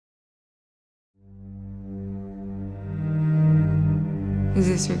Is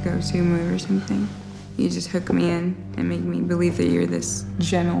this your go-to move or something? You just hook me in and make me believe that you're this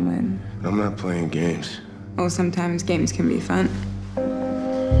gentleman. I'm not playing games. Oh, sometimes games can be fun.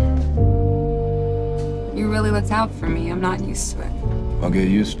 You really looked out for me. I'm not used to it. I'll get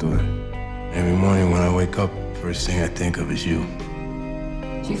used to it. Every morning when I wake up, first thing I think of is you.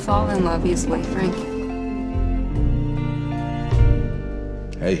 Did you fall in love easily, Frank?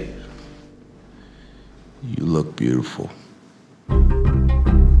 Hey, you look beautiful.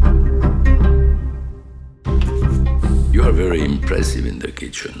 You are very impressive in the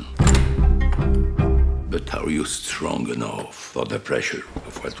kitchen. But are you strong enough for the pressure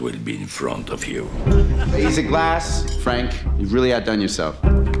of what will be in front of you? Raise a glass. Frank, you've really outdone yourself.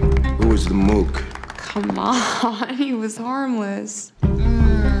 Who was the mook? Come on, he was harmless.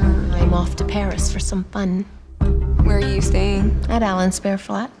 I'm off to Paris for some fun. Where are you staying? At Alan's spare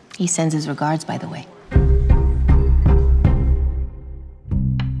flat. He sends his regards, by the way.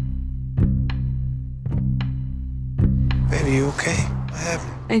 Baby, you okay? What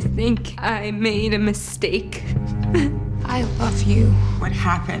happened? I think I made a mistake. I love you. What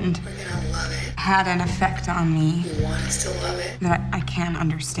happened We're gonna love it. had an effect on me You want us to love it. that I can't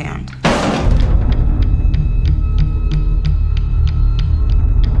understand.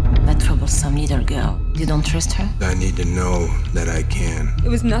 That troublesome little girl. You don't trust her? I need to know that I can. It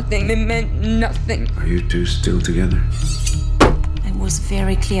was nothing. It meant nothing. Are you two still together? I was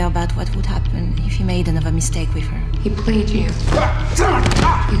very clear about what would happen if he made another mistake with her. He played you.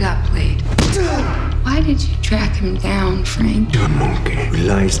 You got played. Why did you track him down, Frank? Your monkey who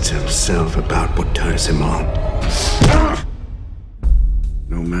lies to himself about what turns him on.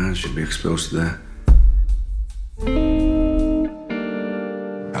 No man should be exposed to that.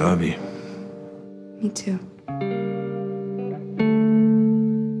 I love you. Me too.